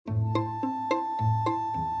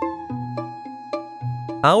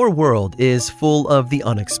Our world is full of the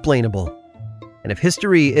unexplainable. And if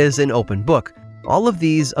history is an open book, all of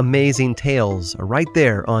these amazing tales are right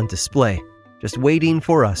there on display, just waiting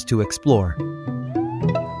for us to explore.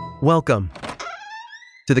 Welcome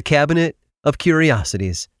to the Cabinet of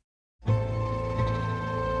Curiosities.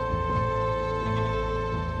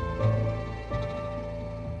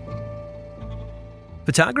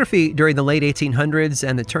 Photography during the late 1800s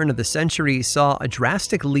and the turn of the century saw a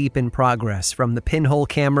drastic leap in progress from the pinhole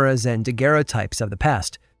cameras and daguerreotypes of the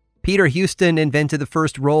past. Peter Houston invented the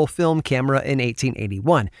first roll film camera in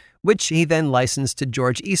 1881, which he then licensed to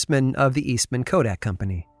George Eastman of the Eastman Kodak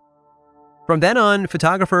Company. From then on,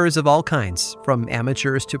 photographers of all kinds, from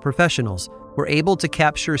amateurs to professionals, were able to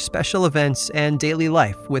capture special events and daily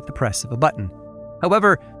life with the press of a button.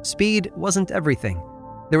 However, speed wasn't everything.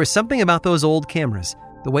 There was something about those old cameras,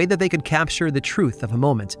 the way that they could capture the truth of a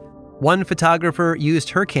moment. One photographer used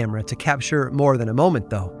her camera to capture more than a moment,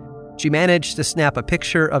 though. She managed to snap a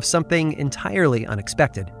picture of something entirely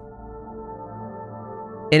unexpected.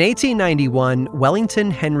 In 1891, Wellington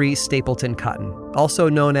Henry Stapleton Cotton, also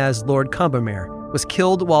known as Lord Combermere, was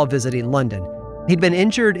killed while visiting London. He'd been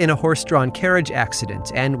injured in a horse-drawn carriage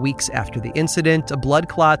accident, and weeks after the incident, a blood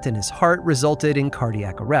clot in his heart resulted in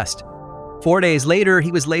cardiac arrest. 4 days later,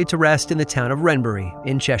 he was laid to rest in the town of Wrenbury,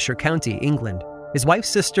 in Cheshire County, England. His wife's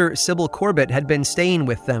sister, Sybil Corbett, had been staying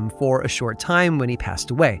with them for a short time when he passed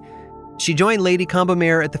away. She joined Lady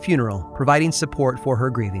Combermere at the funeral, providing support for her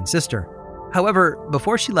grieving sister. However,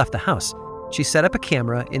 before she left the house, she set up a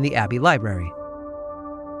camera in the Abbey Library.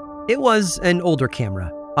 It was an older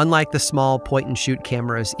camera, unlike the small point-and-shoot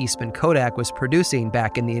cameras Eastman Kodak was producing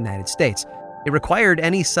back in the United States. It required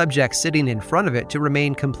any subject sitting in front of it to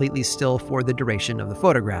remain completely still for the duration of the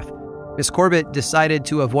photograph. Miss Corbett decided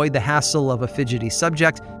to avoid the hassle of a fidgety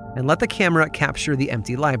subject and let the camera capture the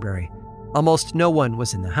empty library. Almost no one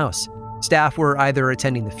was in the house. Staff were either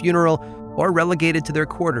attending the funeral or relegated to their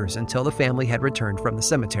quarters until the family had returned from the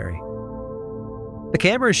cemetery. The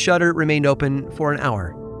camera's shutter remained open for an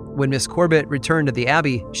hour. When Miss Corbett returned to the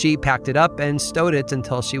Abbey, she packed it up and stowed it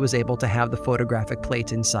until she was able to have the photographic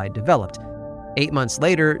plate inside developed. 8 months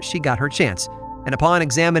later, she got her chance, and upon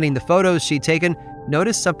examining the photos she'd taken,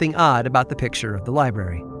 noticed something odd about the picture of the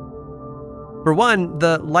library. For one,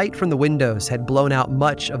 the light from the windows had blown out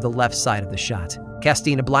much of the left side of the shot,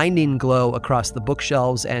 casting a blinding glow across the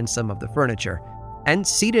bookshelves and some of the furniture. And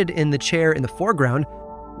seated in the chair in the foreground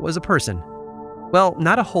was a person. Well,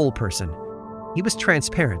 not a whole person. He was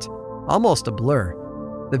transparent, almost a blur.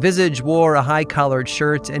 The visage wore a high-collared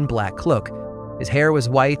shirt and black cloak. His hair was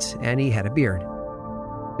white, and he had a beard.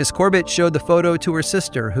 Miss Corbett showed the photo to her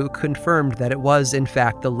sister, who confirmed that it was, in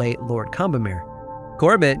fact, the late Lord Combermere.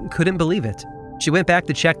 Corbett couldn't believe it. She went back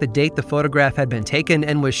to check the date the photograph had been taken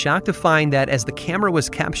and was shocked to find that as the camera was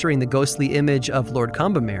capturing the ghostly image of Lord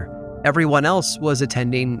Combermere, everyone else was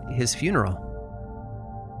attending his funeral.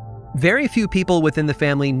 Very few people within the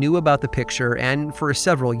family knew about the picture, and for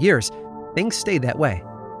several years, things stayed that way.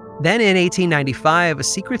 Then in 1895, a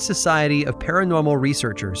secret society of paranormal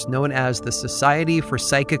researchers known as the Society for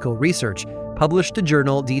Psychical Research published a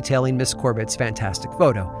journal detailing Miss Corbett's fantastic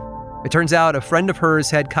photo. It turns out a friend of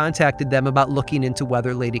hers had contacted them about looking into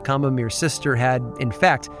whether Lady Combermere's sister had, in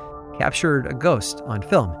fact, captured a ghost on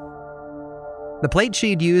film. The plate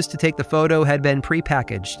she'd used to take the photo had been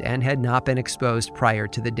prepackaged and had not been exposed prior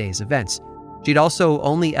to the day's events. She'd also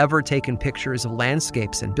only ever taken pictures of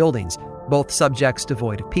landscapes and buildings, both subjects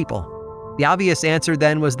devoid of people. The obvious answer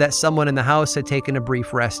then was that someone in the house had taken a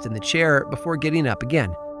brief rest in the chair before getting up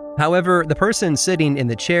again. However, the person sitting in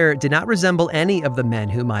the chair did not resemble any of the men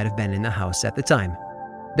who might have been in the house at the time.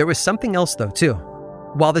 There was something else, though, too.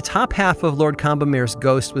 While the top half of Lord Combermere's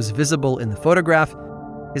ghost was visible in the photograph,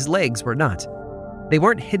 his legs were not. They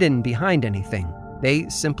weren't hidden behind anything. They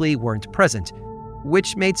simply weren't present,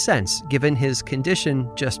 which made sense given his condition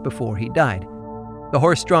just before he died. The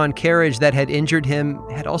horse-drawn carriage that had injured him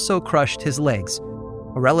had also crushed his legs.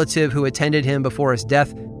 A relative who attended him before his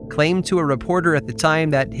death claimed to a reporter at the time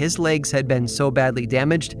that his legs had been so badly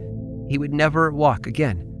damaged, he would never walk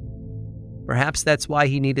again. Perhaps that's why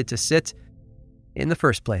he needed to sit in the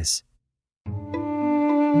first place.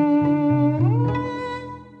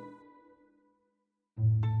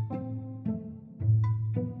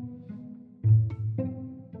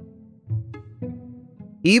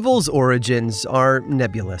 Evil's origins are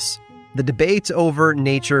nebulous. The debate over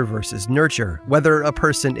nature versus nurture, whether a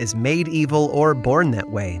person is made evil or born that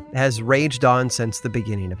way, has raged on since the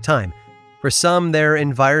beginning of time. For some, their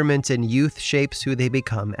environment and youth shapes who they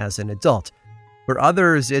become as an adult. For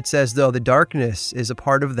others, it's as though the darkness is a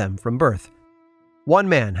part of them from birth. One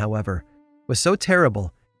man, however, was so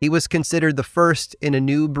terrible, he was considered the first in a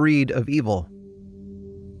new breed of evil.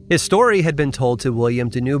 His story had been told to William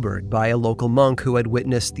de Newburgh by a local monk who had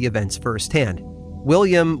witnessed the events firsthand.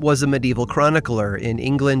 William was a medieval chronicler in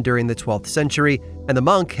England during the 12th century, and the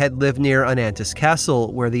monk had lived near Onantis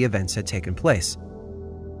Castle where the events had taken place.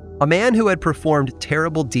 A man who had performed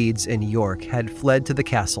terrible deeds in York had fled to the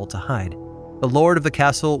castle to hide. The lord of the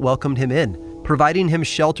castle welcomed him in, providing him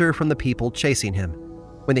shelter from the people chasing him.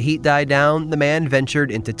 When the heat died down, the man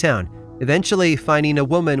ventured into town, eventually finding a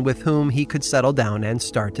woman with whom he could settle down and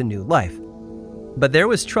start a new life. But there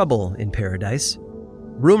was trouble in paradise.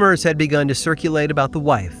 Rumors had begun to circulate about the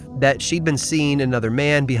wife, that she'd been seeing another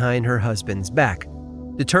man behind her husband's back.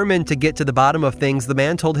 Determined to get to the bottom of things, the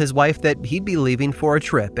man told his wife that he'd be leaving for a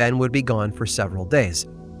trip and would be gone for several days.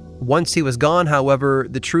 Once he was gone, however,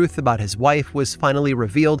 the truth about his wife was finally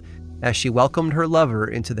revealed as she welcomed her lover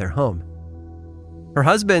into their home. Her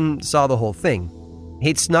husband saw the whole thing.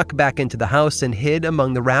 He'd snuck back into the house and hid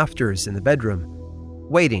among the rafters in the bedroom,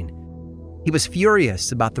 waiting. He was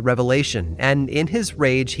furious about the revelation, and in his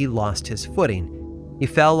rage, he lost his footing. He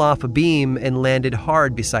fell off a beam and landed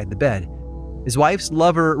hard beside the bed. His wife's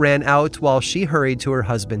lover ran out while she hurried to her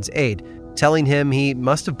husband's aid, telling him he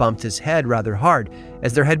must have bumped his head rather hard,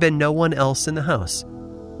 as there had been no one else in the house.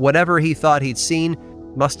 Whatever he thought he'd seen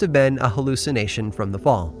must have been a hallucination from the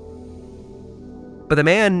fall. But the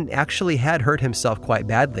man actually had hurt himself quite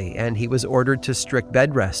badly, and he was ordered to strict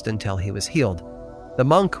bed rest until he was healed. The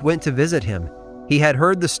monk went to visit him. He had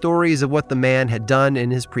heard the stories of what the man had done in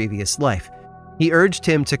his previous life. He urged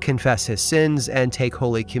him to confess his sins and take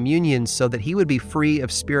Holy Communion so that he would be free of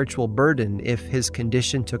spiritual burden if his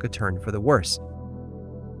condition took a turn for the worse.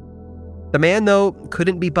 The man, though,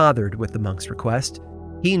 couldn't be bothered with the monk's request.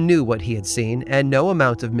 He knew what he had seen, and no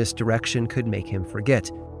amount of misdirection could make him forget.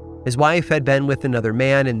 His wife had been with another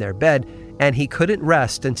man in their bed, and he couldn't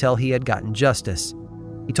rest until he had gotten justice.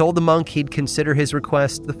 He told the monk he'd consider his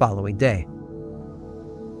request the following day.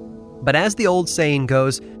 But as the old saying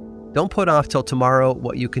goes, don't put off till tomorrow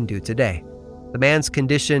what you can do today. The man's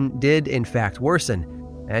condition did in fact worsen,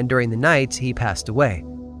 and during the night he passed away.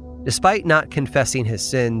 Despite not confessing his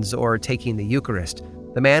sins or taking the Eucharist,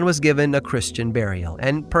 the man was given a Christian burial,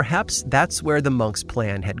 and perhaps that's where the monk's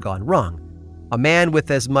plan had gone wrong. A man with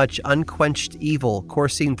as much unquenched evil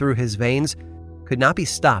coursing through his veins could not be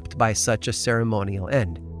stopped by such a ceremonial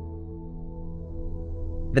end.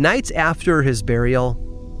 The night after his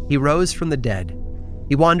burial, he rose from the dead.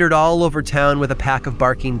 He wandered all over town with a pack of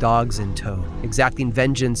barking dogs in tow, exacting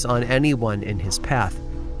vengeance on anyone in his path.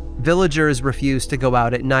 Villagers refused to go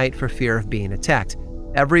out at night for fear of being attacked.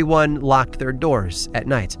 Everyone locked their doors at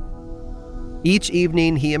night. Each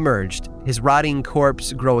evening he emerged, his rotting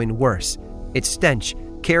corpse growing worse. Its stench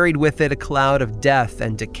carried with it a cloud of death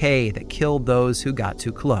and decay that killed those who got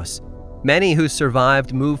too close. Many who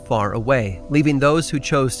survived moved far away, leaving those who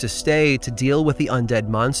chose to stay to deal with the undead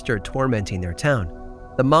monster tormenting their town.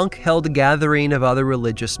 The monk held a gathering of other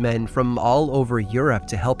religious men from all over Europe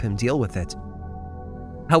to help him deal with it.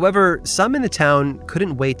 However, some in the town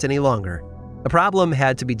couldn't wait any longer. The problem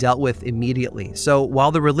had to be dealt with immediately, so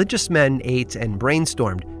while the religious men ate and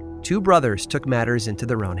brainstormed, two brothers took matters into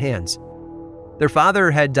their own hands. Their father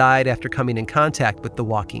had died after coming in contact with the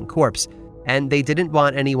walking corpse, and they didn't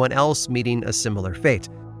want anyone else meeting a similar fate.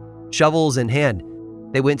 Shovels in hand,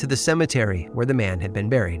 they went to the cemetery where the man had been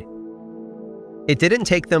buried. It didn't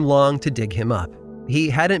take them long to dig him up. He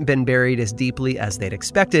hadn't been buried as deeply as they'd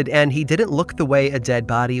expected, and he didn't look the way a dead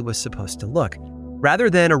body was supposed to look. Rather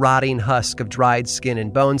than a rotting husk of dried skin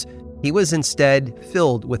and bones, he was instead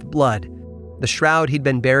filled with blood. The shroud he'd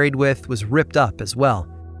been buried with was ripped up as well.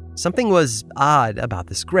 Something was odd about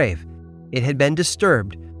this grave. It had been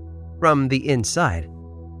disturbed from the inside.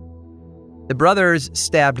 The brothers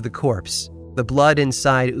stabbed the corpse. The blood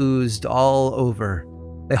inside oozed all over.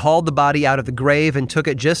 They hauled the body out of the grave and took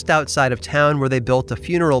it just outside of town where they built a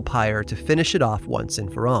funeral pyre to finish it off once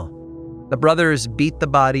and for all. The brothers beat the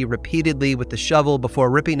body repeatedly with the shovel before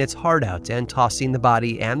ripping its heart out and tossing the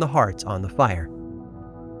body and the heart on the fire.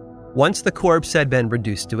 Once the corpse had been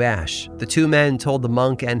reduced to ash, the two men told the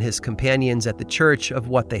monk and his companions at the church of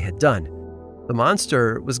what they had done. The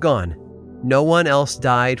monster was gone. No one else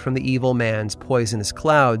died from the evil man's poisonous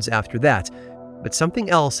clouds after that, but something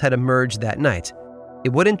else had emerged that night.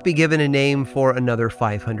 It wouldn't be given a name for another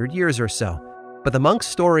 500 years or so, but the monk's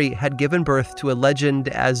story had given birth to a legend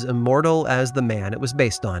as immortal as the man it was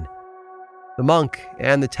based on. The monk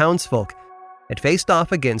and the townsfolk had faced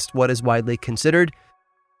off against what is widely considered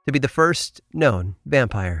to be the first known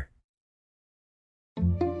vampire.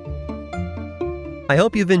 I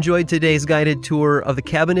hope you've enjoyed today's guided tour of the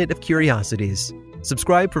Cabinet of Curiosities.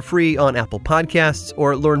 Subscribe for free on Apple Podcasts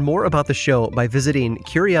or learn more about the show by visiting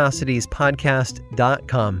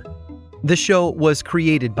curiositiespodcast.com. This show was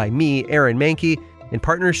created by me, Aaron Mahnke, in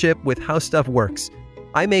partnership with How Stuff Works.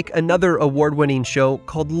 I make another award-winning show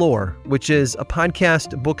called Lore, which is a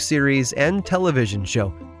podcast, book series, and television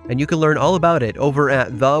show, and you can learn all about it over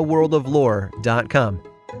at theworldoflore.com.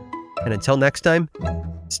 And until next time,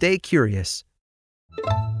 stay curious.